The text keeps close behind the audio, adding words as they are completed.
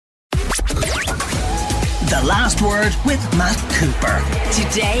The Last Word with Matt Cooper.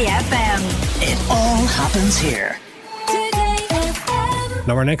 Today FM. It all happens here.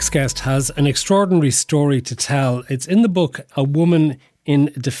 Now, our next guest has an extraordinary story to tell. It's in the book A Woman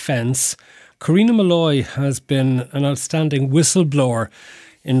in Defence. Karina Molloy has been an outstanding whistleblower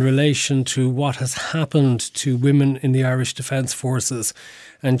in relation to what has happened to women in the Irish Defence Forces.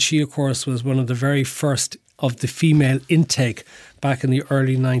 And she, of course, was one of the very first of the female intake back in the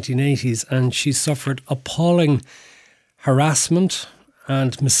early 1980s. And she suffered appalling harassment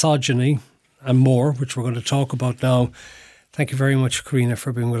and misogyny and more, which we're going to talk about now. Thank you very much, Karina,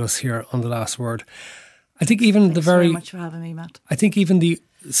 for being with us here on The Last Word. I think even Thanks very much for having me, Matt. I think even the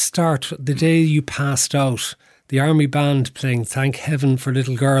start, the day you passed out, the army band playing Thank Heaven for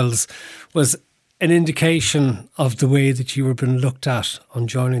Little Girls was an indication of the way that you were being looked at on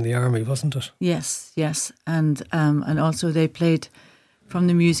joining the army, wasn't it? Yes. And also they played from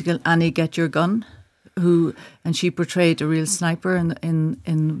the musical Annie Get Your Gun, and she portrayed a real sniper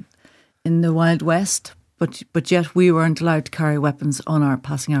in the Wild West, but yet we weren't allowed to carry weapons on our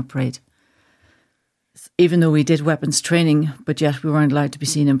passing out parade. Even though we did weapons training, but yet we weren't allowed to be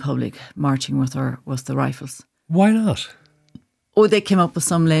seen in public marching with the rifles. Why not? Oh, they came up with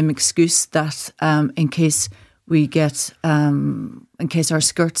some lame excuse that in case our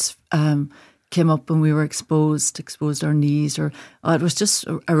skirts came up and we were exposed our knees, or it was just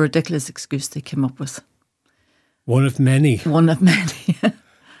a ridiculous excuse they came up with. One of many.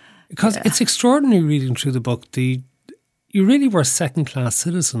 Because it's extraordinary reading through the book. You really were second-class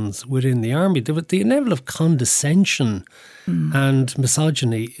citizens within the army. The level of condescension and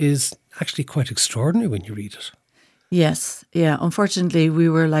misogyny is actually quite extraordinary when you read it. Yes, yeah. Unfortunately, we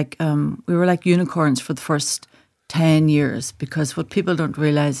were like unicorns for the first 10 years, because what people don't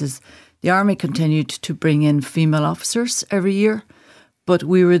realise is the army continued to bring in female officers every year, but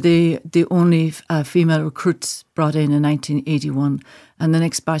we were the only female recruits brought in 1981, and the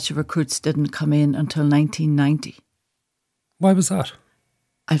next batch of recruits didn't come in until 1990. Why was that?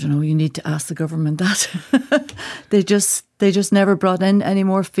 I don't know. You need to ask the government that. They just never brought in any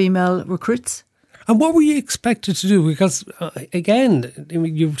more female recruits. And what were you expected to do? Because, again,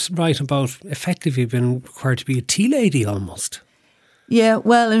 you write about effectively being required to be a tea lady almost. Yeah,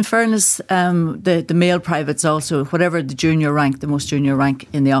 well, in fairness, the male privates also, whatever the junior rank, the most junior rank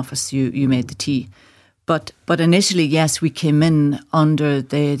in the office, you made the tea. But initially, yes, we came in under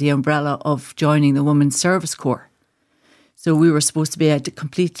the umbrella of joining the Women's Service Corps. So we were supposed to be a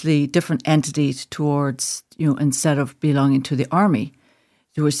completely different entity towards, instead of belonging to the army.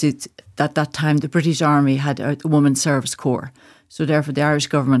 At that time, the British Army had a Women's Service Corps. So therefore, the Irish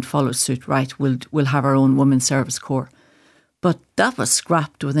government followed suit. Right, we'll have our own Women's Service Corps. But that was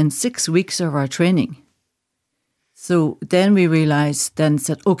scrapped within 6 weeks of our training. So then we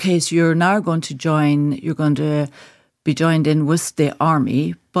said, okay, so you're now going to be joined in with the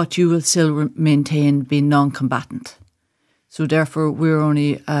army, but you will still maintain being non-combatant. So therefore, we're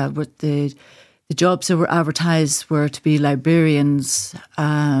only with the jobs that were advertised were to be librarians,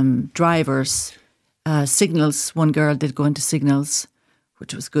 drivers, signals. One girl did go into signals,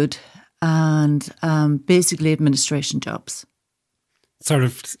 which was good, and basically administration jobs. Sort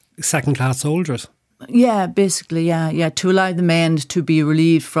of second-class soldiers. Yeah, basically, yeah. To allow the men to be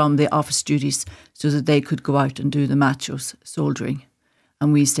relieved from the office duties so that they could go out and do the machos soldiering,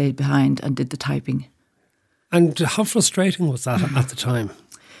 and we stayed behind and did the typing. And how frustrating was that at the time?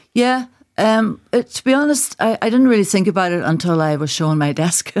 Yeah, to be honest, I didn't really think about it until I was shown my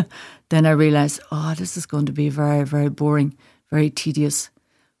desk. Then I realised, this is going to be very, very boring, very tedious.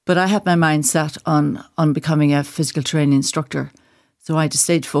 But I had my mind set on becoming a physical training instructor. So I just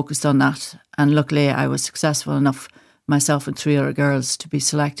stayed focused on that. And luckily I was successful enough, myself and 3 other girls, to be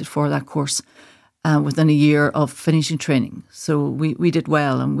selected for that course within a year of finishing training. So we did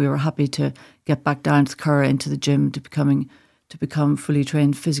well, and we were happy to get back down to the Curragh into the gym to become fully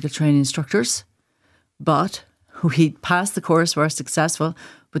trained physical training instructors. But we passed the course, we were successful,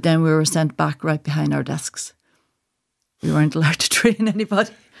 but then we were sent back right behind our desks. We weren't allowed to train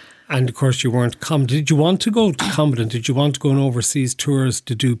anybody. And of course you weren't combatant. Did you want to go to combatant? Did you want to go on overseas tours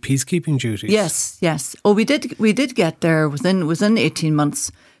to do peacekeeping duties? Yes. Oh, we did get there within 18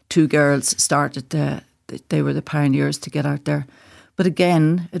 months. 2 girls started, they were the pioneers to get out there. But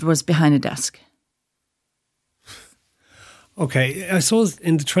again, it was behind a desk. Okay, I suppose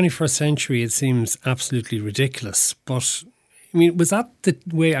in the 21st century it seems absolutely ridiculous, but I mean, was that the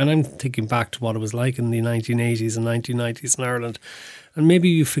way, and I'm thinking back to what it was like in the 1980s and 1990s in Ireland, and maybe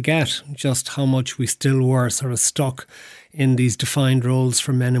you forget just how much we still were sort of stuck in these defined roles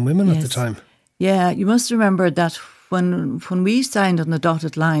for men and women at the time. Yeah, you must remember that when we signed on the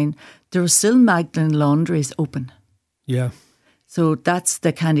dotted line, there was still Magdalen laundries open. Yeah. So that's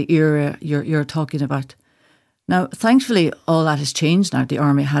the kind of era you're talking about. Now, thankfully, all that has changed now. The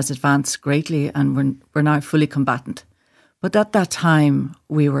army has advanced greatly, and we're now fully combatant. But at that time,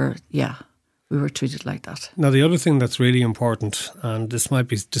 we were treated like that. Now, the other thing that's really important, and this might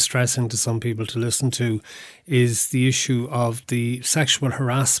be distressing to some people to listen to, is the issue of the sexual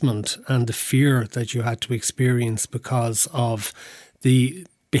harassment and the fear that you had to experience because of the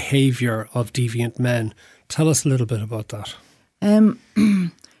behaviour of deviant men. Tell us a little bit about that.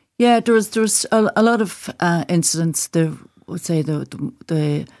 Yeah, there was a lot of incidents. I would say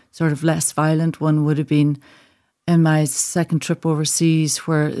the sort of less violent one would have been in my second trip overseas,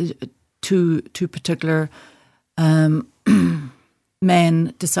 where two particular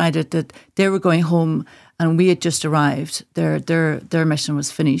men decided that they were going home, and we had just arrived. Their mission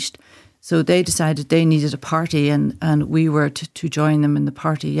was finished, so they decided they needed a party, and we were to join them in the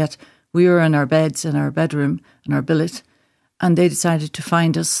party. Yet we were in our beds in our bedroom in our billet. And they decided to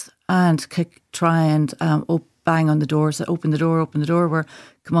find us and try and bang on the door, say, open the door, we're,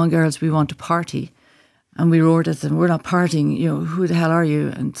 come on girls, we want to party. And we roared at them, we're not partying, who the hell are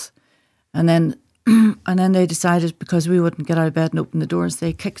you? And then they decided, because we wouldn't get out of bed and open the doors,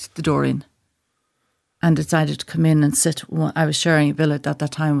 they kicked the door in and decided to come in and sit. I was sharing a billet at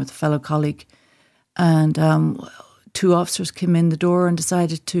that time with a fellow colleague, and two officers came in the door and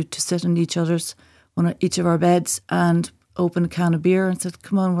decided to sit on each of our beds and opened a can of beer and said,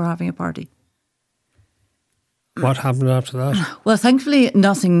 come on, we're having a party. What happened after that? Well, thankfully,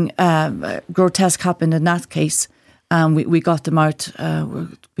 nothing grotesque happened in that case. We got them out.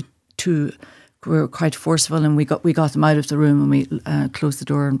 We were quite forceful, and we got them out of the room, and we closed the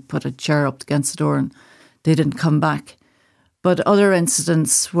door and put a chair up against the door, and they didn't come back. But other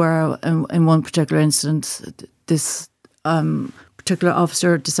incidents were, in one particular incident, this particular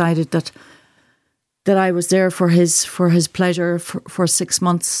officer decided that I was there for his pleasure for 6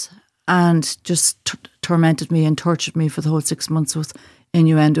 months, and just tormented me and tortured me for the whole 6 months with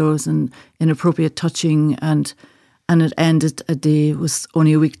innuendos and inappropriate touching, and it ended it was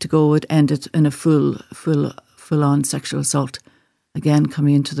only a week to go. It ended in a full on sexual assault, again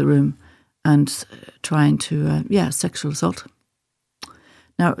coming into the room and trying to sexual assault.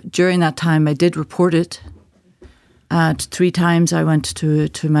 Now, during that time, I did report it. 3 times I went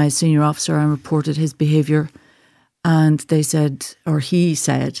to my senior officer and reported his behaviour, and they said, or he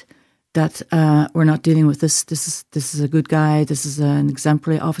said, that we're not dealing with this. This is a good guy. This is an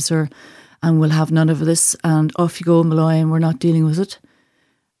exemplary officer, and we'll have none of this. And off you go, Molloy, and we're not dealing with it.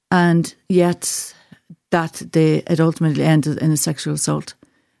 And yet, it ultimately ended in a sexual assault.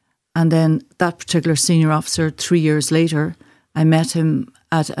 And then that particular senior officer, 3 years later, I met him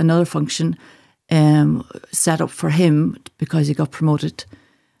at another function. Set up for him because he got promoted,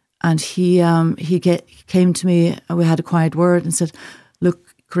 and he came to me and we had a quiet word and said,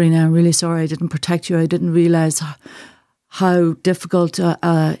 look, Karina, I'm really sorry I didn't protect you. I didn't realise how difficult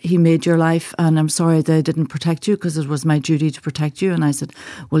he made your life, and I'm sorry that I didn't protect you, because it was my duty to protect you. And I said,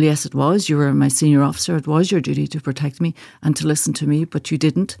 well, yes, it was. You were my senior officer. It was your duty to protect me and to listen to me, but you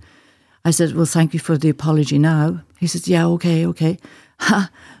didn't. I said, well, thank you for the apology now. He said, yeah, okay.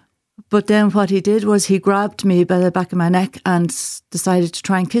 But then what he did was he grabbed me by the back of my neck and decided to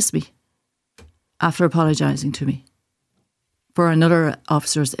try and kiss me after apologising to me for another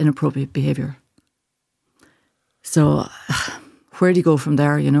officer's inappropriate behaviour. So where do you go from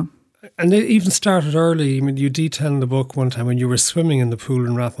there, And it even started early. I mean, you detail in the book one time when you were swimming in the pool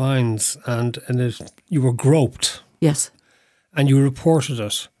in Rathmines and you were groped. Yes. And you reported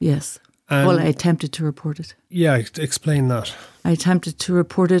it. Yes. Well, I attempted to report it. Yeah, explain that. I attempted to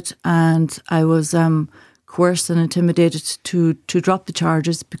report it, and I was coerced and intimidated to drop the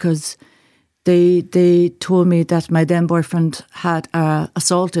charges, because they told me that my then boyfriend had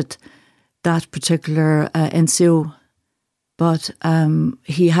assaulted that particular NCO, but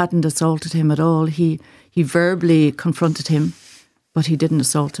he hadn't assaulted him at all. He verbally confronted him, but he didn't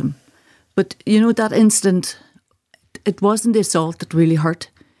assault him. But that incident, it wasn't the assault that really hurt.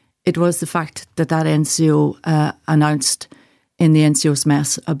 It was the fact that NCO announced in the NCO's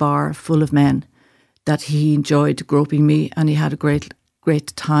mess, a bar full of men, that he enjoyed groping me, and he had a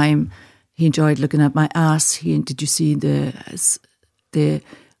great time. He enjoyed looking at my ass. Did you see the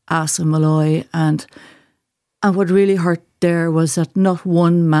ass of Molloy? And what really hurt there was that not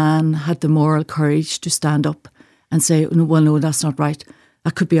one man had the moral courage to stand up and say, well, no, that's not right.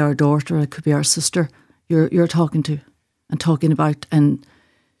 That could be our daughter, it could be our sister you're talking to and talking about and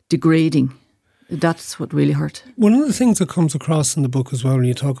degrading That's what really hurt. One of the things that comes across in the book as well when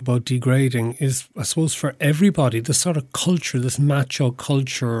you talk about degrading is, I suppose, for everybody, this sort of culture, this macho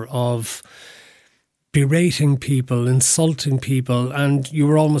culture of berating people, insulting people, and you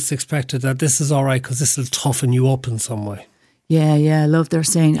were almost expected that this is all right because this will toughen you up in some way. Yeah, I love their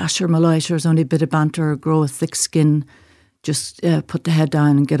saying, sure, Molloy, sure, it's only a bit of banter, grow a thick skin, just put the head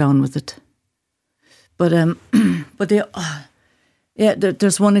down and get on with it. But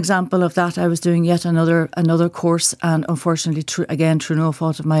there's one example of that. I was doing yet another course, and unfortunately, through no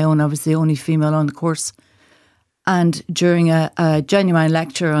fault of my own, I was the only female on the course. And during a genuine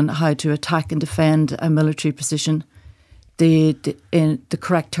lecture on how to attack and defend a military position, the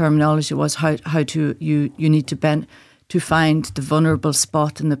correct terminology was how you need to bend to find the vulnerable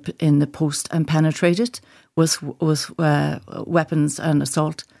spot in the post and penetrate it with weapons and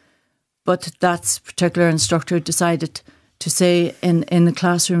assault. But that particular instructor decided to say in the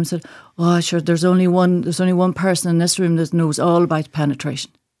classroom, said, "Oh, sure, there's only one person in this room that knows all about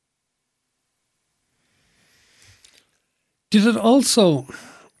penetration." Did it also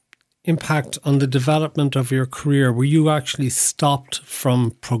impact on the development of your career? Were you actually stopped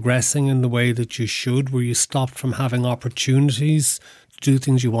from progressing in the way that you should? Were you stopped from having opportunities to do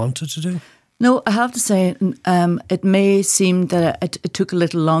things you wanted to do? No, I have to say, it may seem that it took a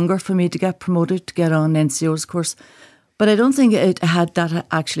little longer for me to get promoted, to get on NCO's course, but I don't think it had that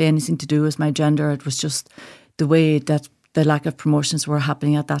actually anything to do with my gender. It was just the way that the lack of promotions were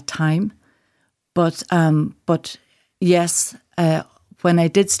happening at that time. But yes, when I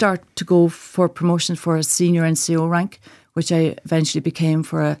did start to go for promotion for a senior NCO rank, which I eventually became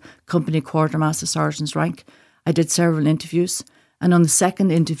for a company quartermaster sergeant's rank, I did several interviews. And on the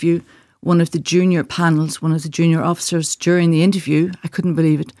second interview, one of the junior officers during the interview, I couldn't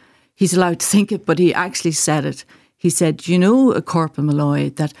believe it. He's allowed to think it, but he actually said it. He said, Corporal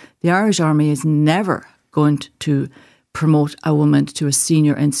Molloy, that the Irish Army is never going to promote a woman to a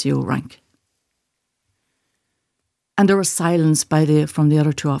senior NCO rank. And there was silence from the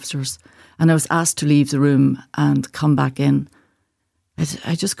other two officers. And I was asked to leave the room and come back in.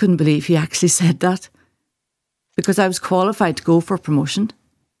 I just couldn't believe he actually said that, because I was qualified to go for promotion.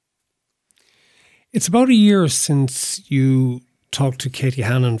 It's about a year since you talked to Katie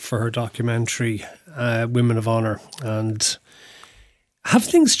Hannon for her documentary, Women of Honour. And have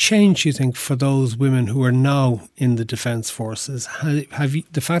things changed, you think, for those women who are now in the Defence Forces? Have you,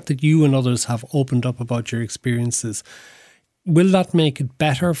 the fact that you and others have opened up about your experiences, will that make it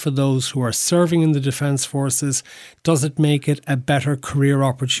better for those who are serving in the Defence Forces? Does it make it a better career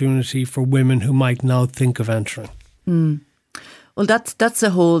opportunity for women who might now think of entering? Well, that's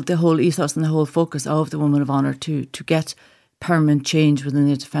the whole ethos and the whole focus of the Women of Honour, to get permanent change within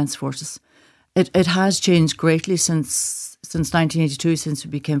the Defence Forces. It has changed greatly since 1982, since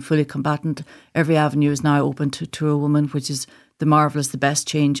we became fully combatant. Every avenue is now open to a woman, which is the best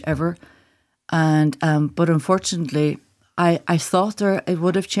change ever. And but unfortunately, I thought it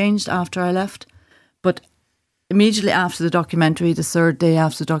would have changed after I left, but immediately after the documentary, the third day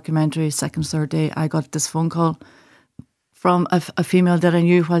after the documentary, third day, I got this phone call from a female that I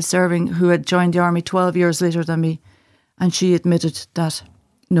knew while serving, who had joined the army 12 years later than me. And she admitted that,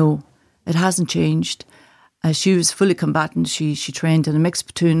 no, it hasn't changed. She was fully combatant. She trained in a mixed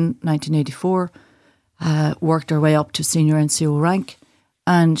platoon, 1984, worked her way up to senior NCO rank.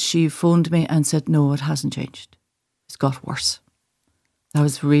 And she phoned me and said, no, it hasn't changed. It's got worse. I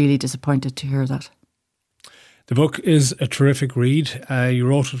was really disappointed to hear that. The book is a terrific read. You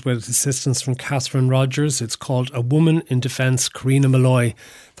wrote it with assistance from Catherine Rogers. It's called A Woman in Defence, Karina Molloy.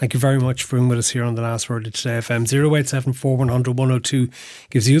 Thank you very much for being with us here on The Last Word at Today FM. 0874 100 102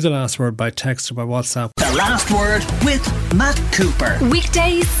 gives you the last word by text or by WhatsApp. The Last Word with Matt Cooper.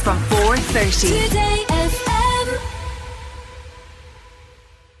 Weekdays from 4:30. Today